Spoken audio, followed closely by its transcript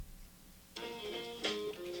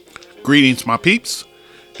Greetings, my peeps,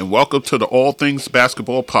 and welcome to the All Things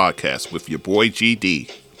Basketball Podcast with your boy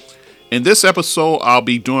GD. In this episode, I'll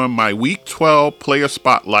be doing my Week 12 player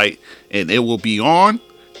spotlight, and it will be on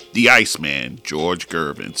the Iceman, George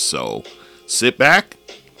Gervin. So sit back,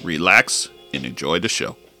 relax, and enjoy the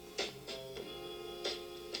show.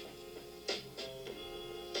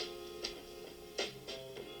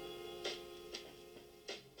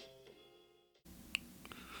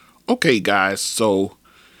 Okay, guys, so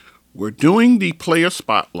we're doing the player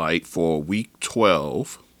spotlight for Week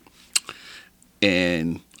 12,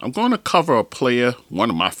 and I'm going to cover a player, one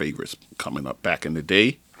of my favorites coming up back in the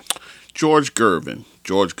day, George Gervin.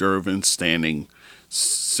 George Gervin, standing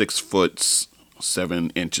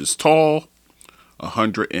 6'7" tall,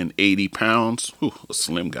 180 pounds. Whew, a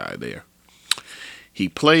slim guy there. He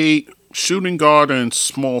played shooting guard and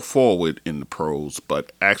small forward in the pros,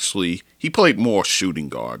 but actually he played more shooting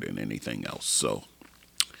guard than anything else. So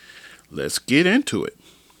let's get into it.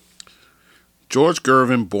 George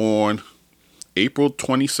Gervin, born April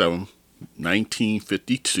 27,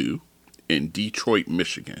 1952, in Detroit,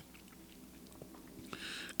 Michigan.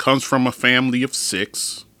 Comes from a family of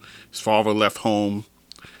six. His father left home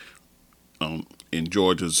in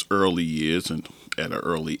George's early years and at an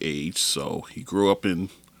early age, so he grew up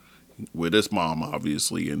with his mom,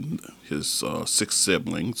 obviously, and his six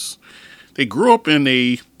siblings. They grew up in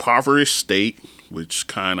a impoverished state, which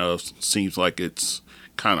kind of seems like it's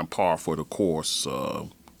kind of par for the course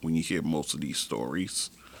when you hear most of these stories.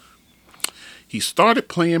 He started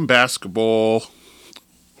playing basketball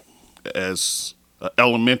as an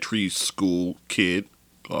elementary school kid,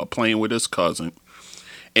 playing with his cousin,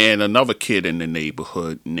 and another kid in the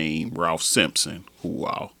neighborhood named Ralph Simpson, who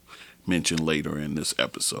I'll mention later in this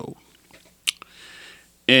episode.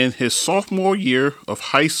 In his sophomore year of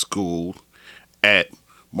high school at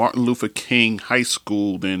Martin Luther King High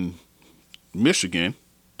School in Michigan,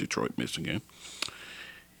 Detroit, Michigan,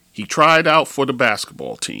 he tried out for the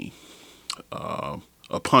basketball team.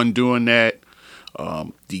 Upon doing that,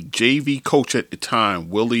 the JV coach at the time,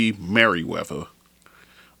 Willie Merriweather,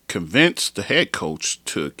 convinced the head coach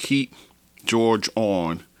to keep George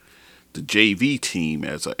on the JV team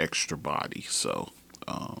as an extra body. So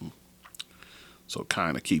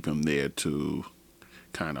kind of keep him there to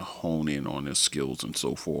kind of hone in on his skills and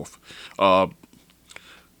so forth.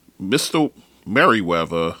 Mr.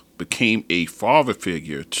 Merriweather became a father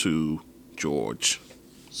figure to George.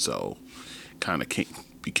 So kind of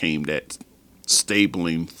became that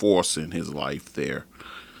stabling force in his life there.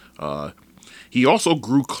 He also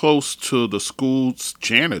grew close to the school's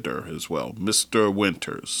janitor as well, Mr.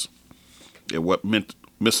 Winters. And what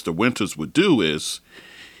Mr. Winters would do is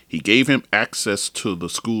he gave him access to the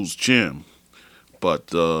school's gym, but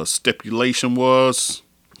the stipulation was,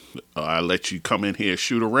 I let you come in here,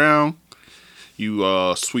 shoot around, you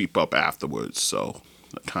sweep up afterwards. So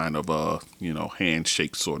kind of a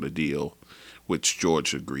handshake sort of deal, which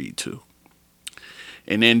George agreed to.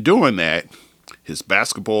 And in doing that, his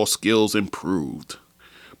basketball skills improved,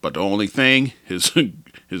 but the only thing, his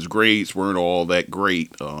grades weren't all that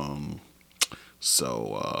great.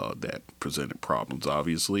 So that presented problems,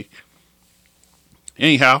 obviously.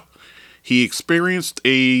 Anyhow, he experienced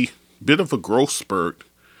a bit of a growth spurt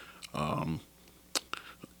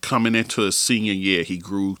coming into his senior year. He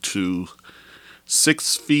grew to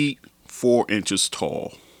 6 feet 4 inches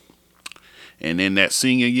tall. And in that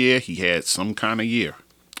senior year, he had some kind of year.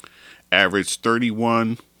 Averaged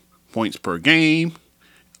 31 points per game,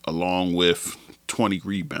 along with 20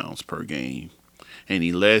 rebounds per game. And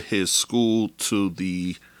he led his school to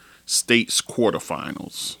the state's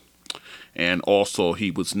quarterfinals. And also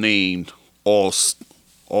he was named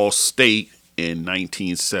All-State in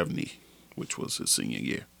 1970, which was his senior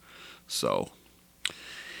year. So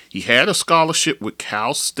he had a scholarship with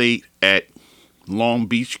Cal State at Long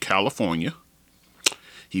Beach, California.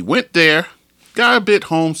 He went there, got a bit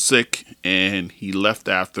homesick, and he left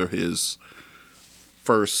after his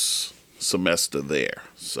first semester there.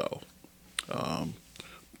 So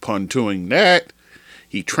upon doing that,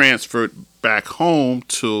 he transferred back home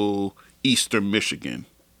to Eastern Michigan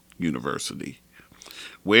University,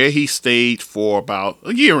 where he stayed for about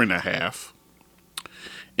a year and a half.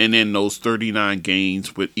 And in those 39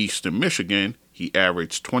 games with Eastern Michigan, he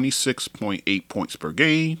averaged 26.8 points per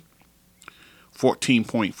game,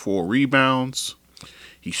 14.4 rebounds.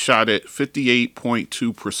 He shot at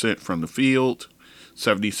 58.2% from the field,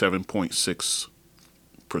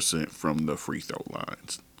 77.6% from the free throw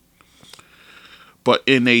lines. But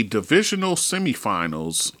in a divisional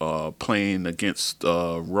semifinals, playing against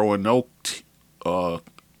Roanoke,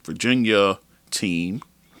 Virginia team,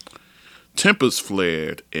 tempers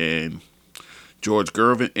flared, and George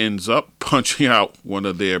Gervin ends up punching out one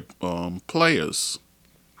of their players.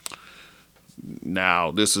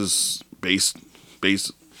 Now, this is based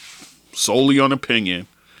solely on opinion.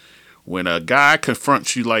 When a guy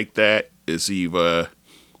confronts you like that, it's either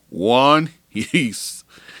one, he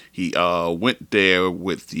went there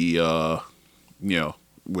with the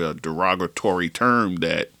with a derogatory term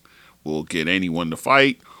that will get anyone to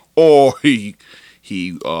fight, or he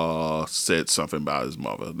said something about his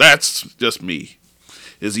mother. That's just me.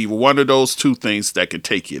 It's either one of those two things that could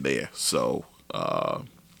take you there. So, in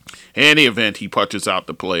any event, he punches out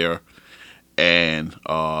the player, and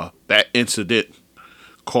that incident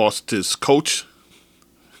cost his coach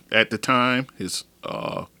at the time, his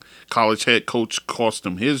college head coach, cost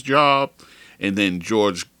him his job, and then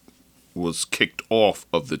George was kicked off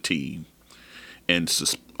of the team and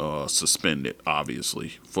suspended,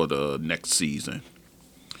 obviously, for the next season.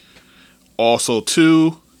 Also,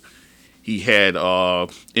 too, he had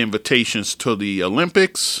invitations to the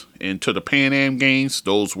Olympics and to the Pan Am Games.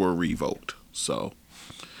 Those were revoked. So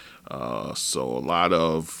a lot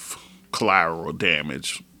of collateral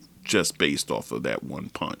damage just based off of that one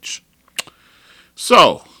punch.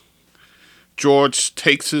 So, George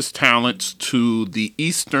takes his talents to the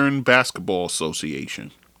Eastern Basketball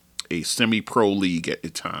Association, a semi-pro league at the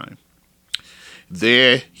time.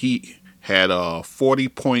 There, he had 40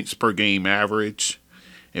 points per game average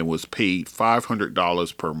and was paid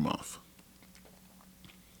 $500 per month.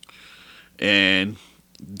 And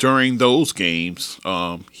during those games,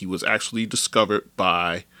 he was actually discovered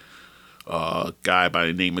by a guy by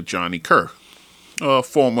the name of Johnny Kerr, a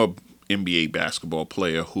former NBA basketball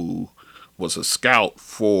player who was a scout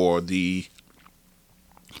for the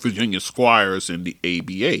Virginia Squires in the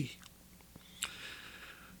ABA.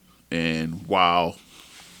 And while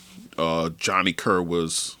Johnny Kerr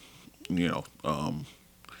was,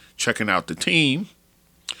 checking out the team,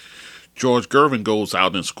 George Gervin goes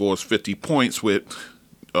out and scores 50 points with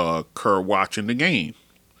Kerr watching the game.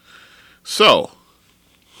 So,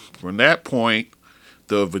 from that point,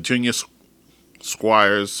 the Virginia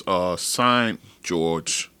Squires signed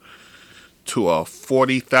George to a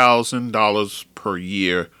 $40,000 per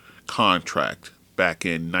year contract back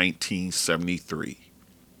in 1973.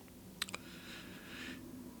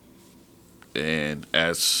 And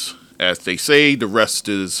as they say, the rest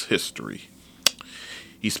is history.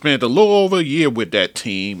 He spent a little over a year with that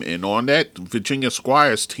team, and on that Virginia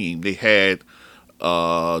Squires team, they had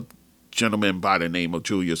a gentleman by the name of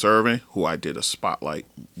Julius Erving, who I did a spotlight,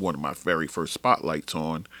 one of my very first spotlights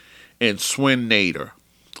on, and Swin Nader,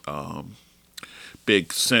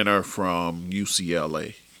 big center from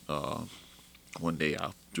UCLA. One day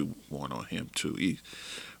I'll do one on him too. He's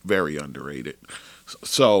very underrated.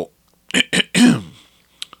 So,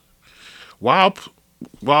 while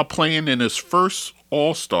playing in his first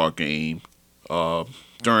All-Star game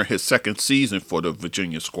during his second season for the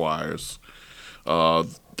Virginia Squires,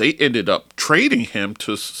 they ended up trading him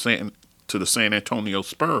to the San Antonio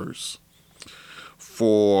Spurs.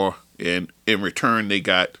 In return, they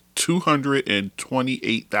got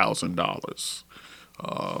 $228,000.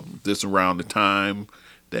 This around the time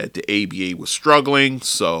that the ABA was struggling,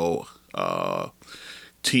 so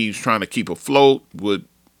teams trying to keep afloat would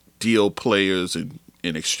deal players in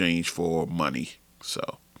exchange for money.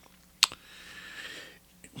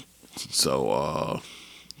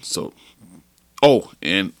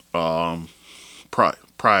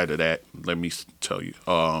 Prior to that, let me tell you,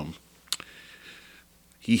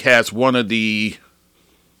 he has one of the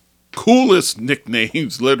coolest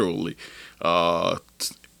nicknames, literally,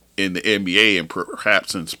 in the NBA and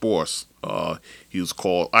perhaps in sports. He was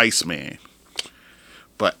called Iceman.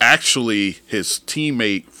 But actually, his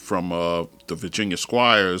teammate from the Virginia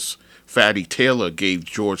Squires, Fatty Taylor, gave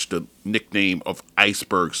George the nickname of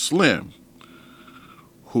Iceberg Slim,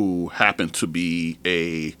 who happened to be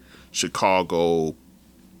a Chicago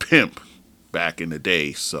pimp back in the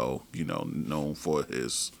day. So, known for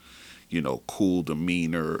his, cool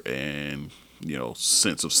demeanor and,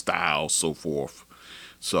 sense of style, so forth.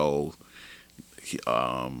 So,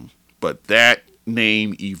 but that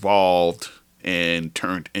name evolved and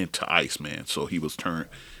turned into Iceman. So he was turned.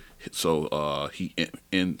 So he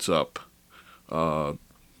ends up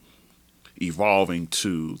evolving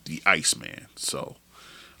to the Iceman. So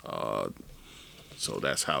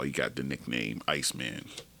that's how he got the nickname Iceman.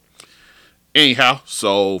 Anyhow,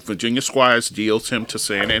 so Virginia Squires deals him to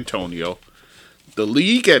San Antonio. The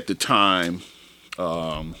league at the time,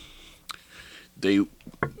 they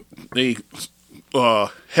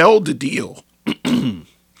held the deal.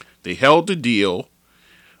 They held the deal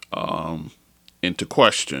into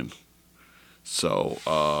question So,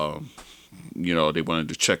 they wanted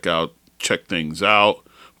to check things out,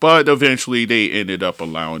 but eventually they ended up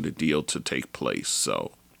allowing the deal to take place.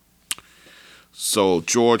 So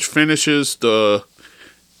George finishes the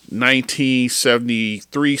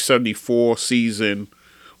 1973-74 season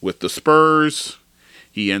with the Spurs.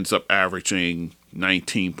 He ends up averaging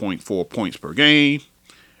 19.4 points per game,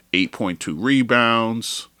 8.2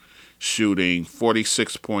 rebounds, shooting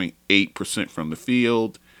 46.8% from the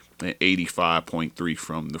field, and 85.3%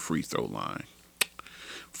 from the free throw line.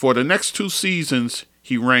 For the next two seasons,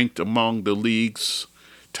 he ranked among the league's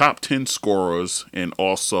top 10 scorers, and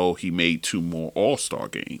also he made two more All-Star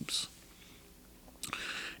games.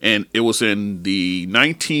 And it was in the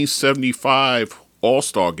 1975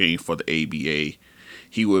 All-Star game for the ABA.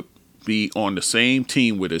 He would be on the same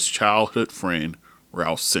team with his childhood friend,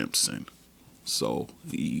 Ralph Simpson. So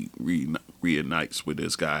he reunites with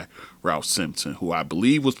this guy, Ralph Simpson, who I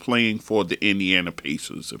believe was playing for the Indiana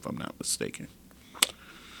Pacers, if I'm not mistaken.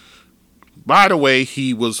 By the way,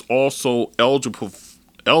 he was also eligible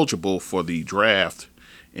for the draft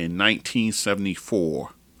in 1974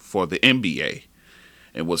 for the NBA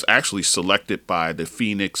and was actually selected by the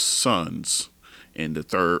Phoenix Suns in the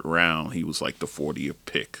third round. He was like the 40th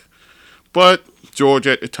pick. But George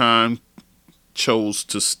at the time chose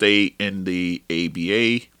to stay in the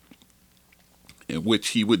ABA, in which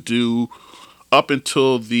he would do up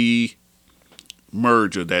until the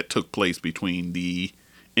merger that took place between the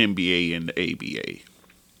NBA and the ABA.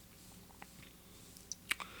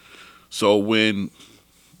 So when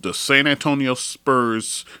the San Antonio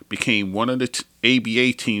Spurs became one of the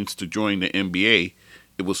ABA teams to join the NBA,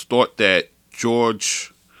 it was thought that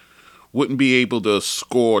George wouldn't be able to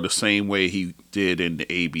score the same way he did in the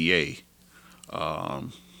ABA.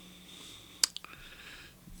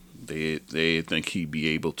 They think he'd be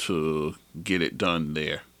able to get it done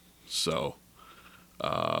there. So,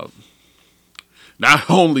 not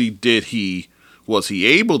only was he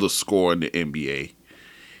able to score in the NBA,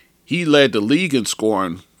 he led the league in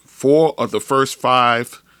scoring 4 of the first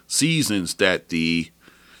 5 seasons that the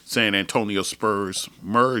San Antonio Spurs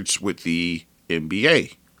merged with the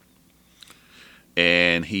NBA.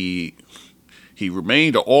 And he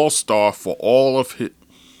remained an all-star for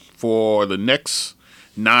for the next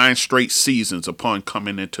 9 straight seasons upon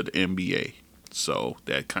coming into the NBA. So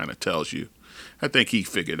that kind of tells you, I think he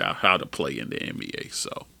figured out how to play in the NBA.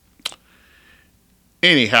 So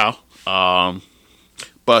anyhow,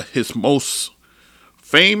 but his most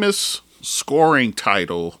famous scoring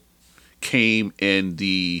title came in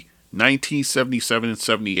the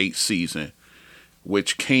 1977-78 season,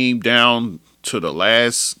 which came down to the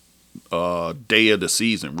last day of the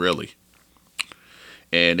season, really.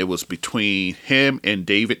 And it was between him and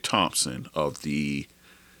David Thompson of the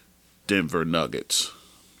Denver Nuggets.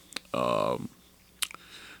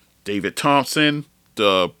 David Thompson,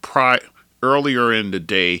 earlier in the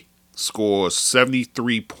day, scored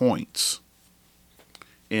 73 points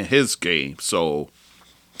in his game. So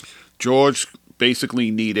George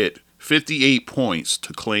basically needed 58 points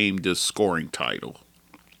to claim this scoring title.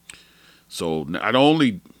 So not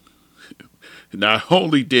only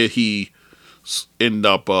did he end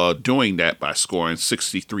up doing that by scoring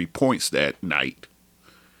 63 points that night,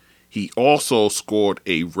 he also scored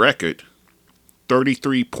a record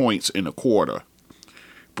 33 points in a quarter,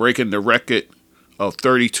 breaking the record of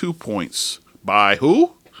 32 points by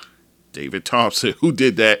who? David Thompson, who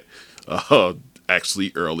did that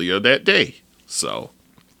actually earlier that day. So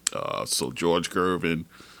George Gervin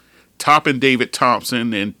topping David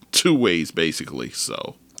Thompson in 2 ways, basically.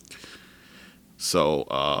 So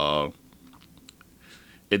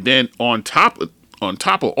and then on top of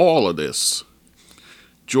all of this,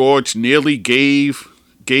 George nearly gave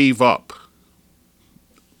up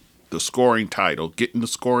the scoring title, getting the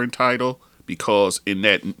scoring title, because in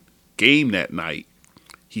that game that night,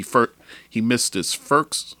 he missed his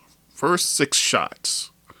first 6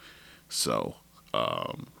 shots. So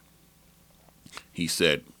he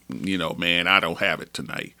said, man, I don't have it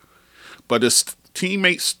tonight. But his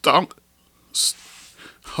teammates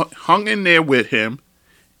hung in there with him,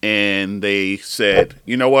 and they said,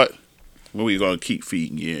 you know what? We're going to keep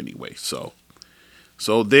feeding you anyway. So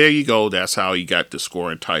there you go. That's how he got the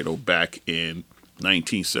scoring title back in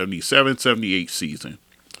 1977-78 season.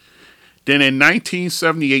 Then in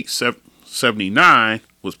 1978-79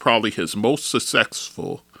 was probably his most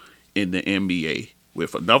successful in the NBA,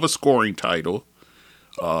 with another scoring title,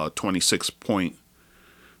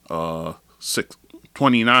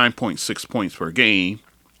 29.6 points per game.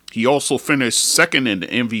 He also finished second in the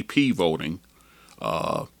MVP voting,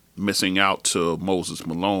 missing out to Moses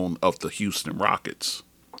Malone of the Houston Rockets.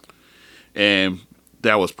 And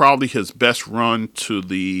that was probably his best run to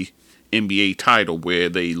the NBA title, where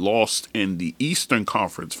they lost in the Eastern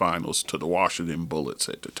Conference Finals to the Washington Bullets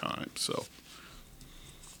at the time. So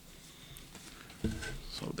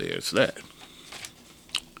there's that.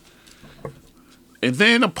 And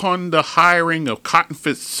then upon the hiring of Cotton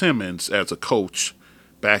Fitzsimmons as a coach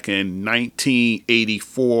back in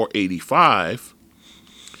 1984-85,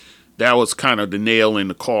 that was kind of the nail in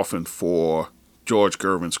the coffin for George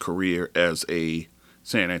Gervin's career as a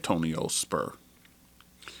San Antonio Spur.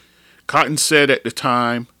 Cotton said at the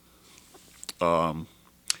time that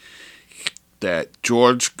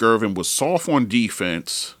George Gervin was soft on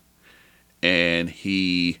defense, and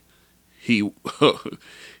he he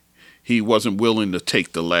wasn't willing to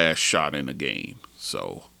take the last shot in the game.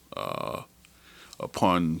 So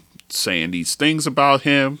upon saying these things about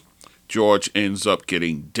him, George ends up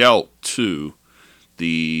getting dealt to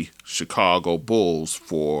the Chicago Bulls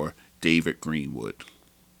for David Greenwood.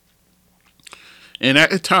 And at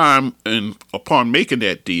the time, and upon making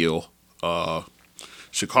that deal,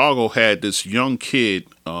 Chicago had this young kid,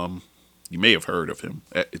 you may have heard of him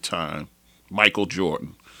at the time, Michael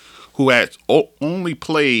Jordan, who had only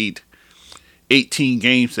played 18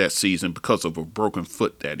 games that season because of a broken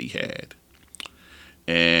foot that he had.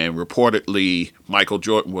 And reportedly, Michael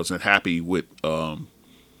Jordan wasn't happy with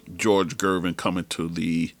George Gervin coming to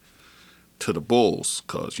the Bulls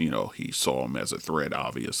because, he saw him as a threat,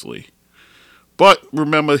 obviously. But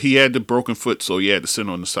remember, he had the broken foot, so he had to sit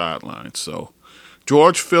on the sidelines. So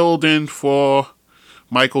George filled in for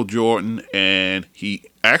Michael Jordan, and he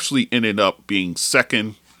actually ended up being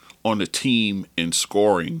second on the team in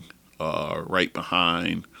scoring, right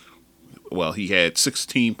behind. Well, he had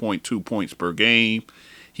 16.2 points per game.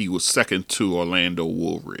 He was second to Orlando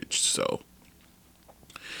Woolridge. So,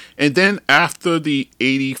 and then after the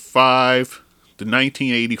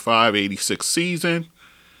 1985-86 season,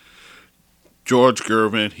 George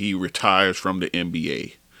Gervin, he retires from the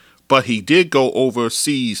NBA. But he did go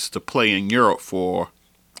overseas to play in Europe for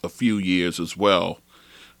a few years as well,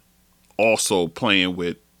 also playing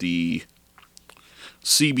with the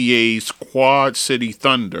CBA's Quad City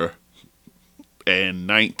Thunder in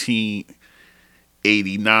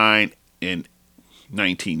 1989 and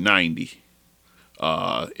 1990.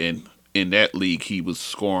 And in that league, he was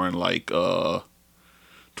scoring like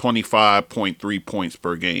 25.3 points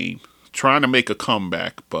per game, trying to make a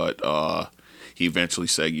comeback, but he eventually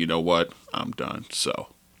said, you know what, I'm done. So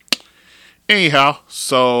anyhow,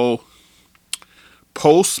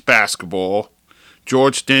 post-basketball,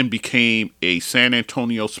 George then became a San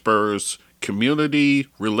Antonio Spurs community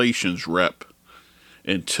relations rep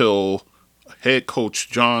until head coach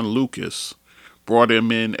John Lucas brought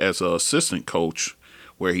him in as an assistant coach,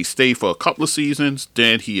 where he stayed for a couple of seasons.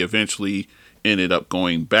 Then he eventually ended up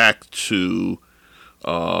going back to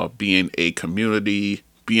being in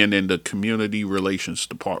the community relations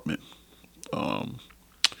department.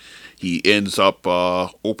 He ends up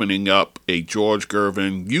opening up a George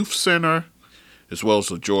Gervin Youth Center, as well as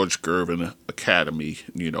a George Gervin Academy,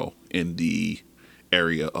 in the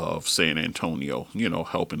area of San Antonio,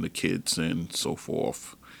 helping the kids and so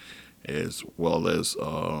forth, as well as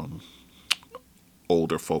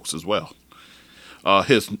older folks as well.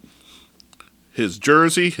 His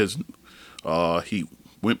jersey, he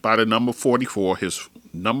went by the number 44. His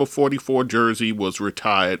number 44 jersey was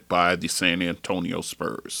retired by the San Antonio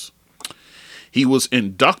Spurs. He was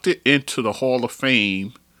inducted into the Hall of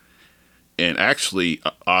Fame, and actually,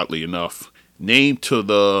 oddly enough, named to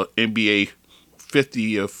the NBA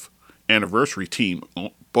 50th anniversary team,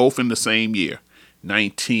 both in the same year,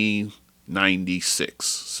 1996.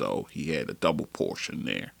 So he had a double portion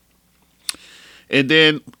there. And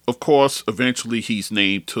then, of course, eventually he's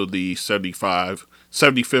named to the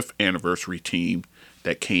 75th anniversary team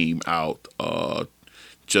that came out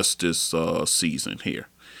just this season here.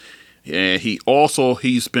 And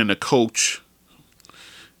he's been a coach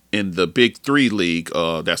in the Big Three League,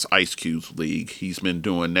 that's Ice Cube's league. He's been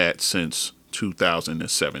doing that since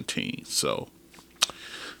 2017. So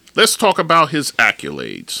let's talk about his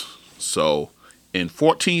accolades. So in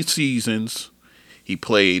 14 seasons, he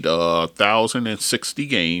played 1,060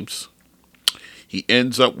 games. He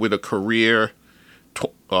ends up with a career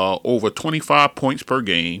over 25 points per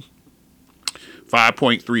game,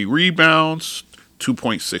 5.3 rebounds,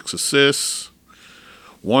 2.6 assists,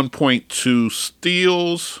 1.2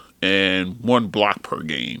 steals, and 1 block per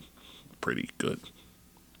game. Pretty good.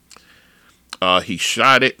 He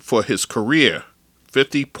shot it for his career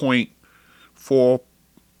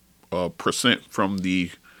 50.4% from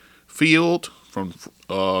the field, from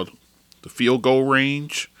the field goal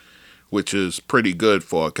range, which is pretty good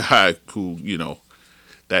for a guy who,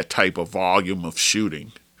 that type of volume of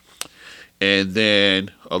shooting. And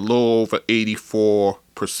then a little over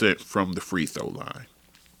 84% from the free throw line.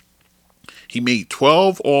 He made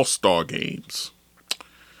 12 All-Star games,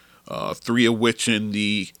 3 of which in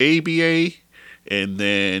the ABA, and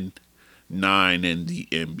then 9 in the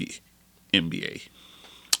NBA.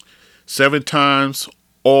 7 times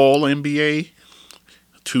All-NBA,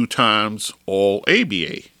 2 times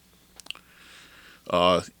All-ABA.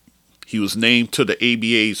 He was named to the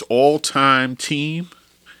ABA's all-time team.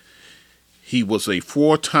 He was a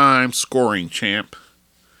 4-time scoring champ,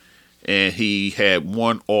 and he had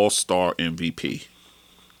 1 All-Star MVP.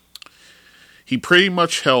 He pretty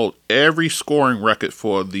much held every scoring record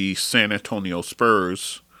for the San Antonio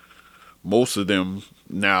Spurs, most of them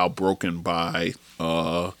now broken by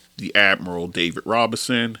the Admiral David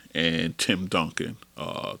Robinson and Tim Duncan.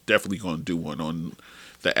 Definitely going to do one on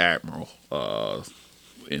the Admiral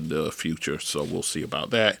in the future, so we'll see about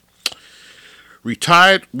that.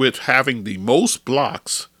 Retired with having the most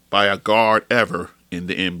blocks by a guard ever in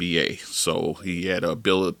the NBA. So he had a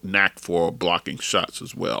knack for blocking shots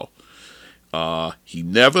as well. He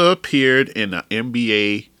never appeared in the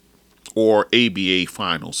NBA or ABA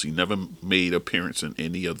finals. He never made an appearance in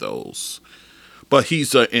any of those. But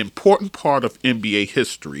he's an important part of NBA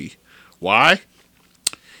history. Why?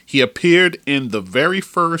 He appeared in the very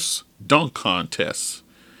first dunk contest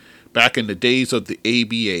back in the days of the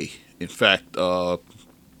ABA. In fact,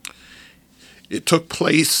 it took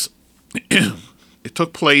place at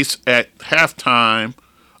halftime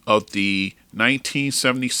of the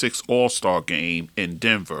 1976 All-Star Game in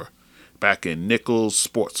Denver, back in Nichols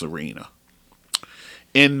Sports Arena.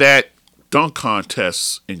 In that dunk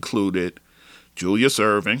contest included Julius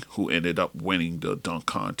Erving, who ended up winning the dunk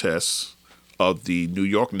contest, of the New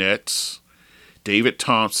York Nets, David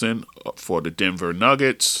Thompson for the Denver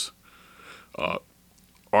Nuggets,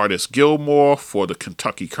 Artis Gilmore for the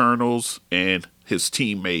Kentucky Colonels, and his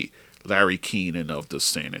teammate Larry Keenan of the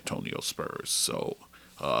San Antonio Spurs. So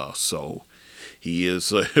he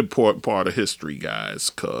is an important part of history,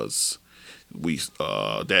 guys, because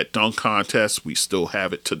that dunk contest, we still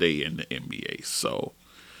have it today in the NBA.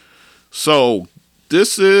 So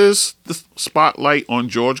this is the spotlight on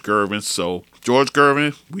George Gervin. So George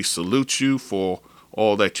Gervin, we salute you for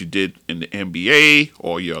all that you did in the NBA,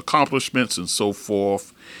 all your accomplishments and so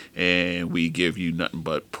forth. And we give you nothing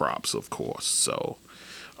but props, of course. So,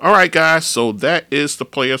 all right, guys. So that is the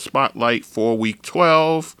player spotlight for week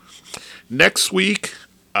 12. Next week,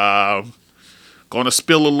 going to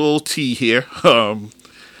spill a little tea here.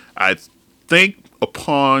 I think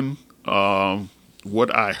upon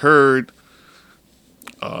what I heard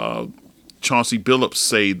Chauncey Billups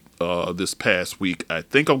say this past week, I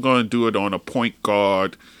think I'm going to do it on a point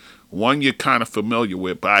guard, one you're kind of familiar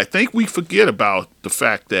with. But I think we forget about the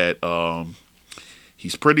fact that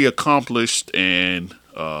he's pretty accomplished and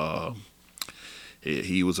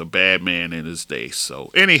he was a bad man in his day.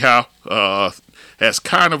 So anyhow, as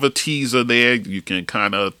kind of a teaser there, you can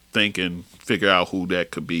kind of think and figure out who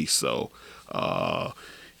that could be. So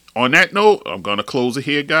on that note, I'm going to close it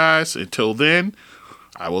here, guys. Until then,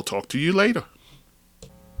 I will talk to you later.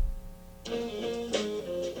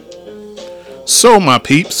 So, my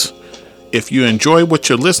peeps, if you enjoy what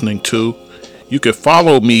you're listening to, you can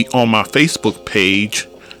follow me on my Facebook page,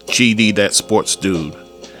 GD That Sports Dude.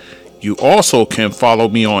 You also can follow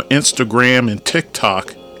me on Instagram and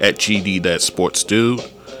TikTok at GD That Sports Dude.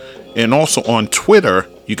 And also on Twitter,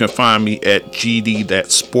 you can find me at GD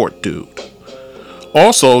That Sport Dude.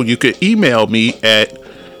 Also, you can email me at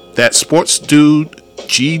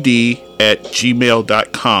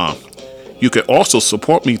thatsportsdudegd@gmail.com. You can also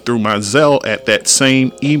support me through my Zelle at that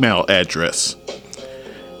same email address.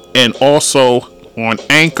 And also on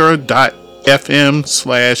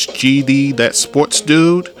anchor.fm/GD That Sports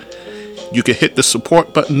Dude. You can hit the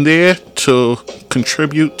support button there to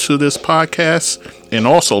contribute to this podcast and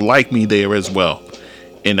also like me there as well.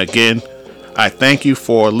 And again, I thank you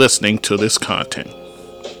for listening to this content.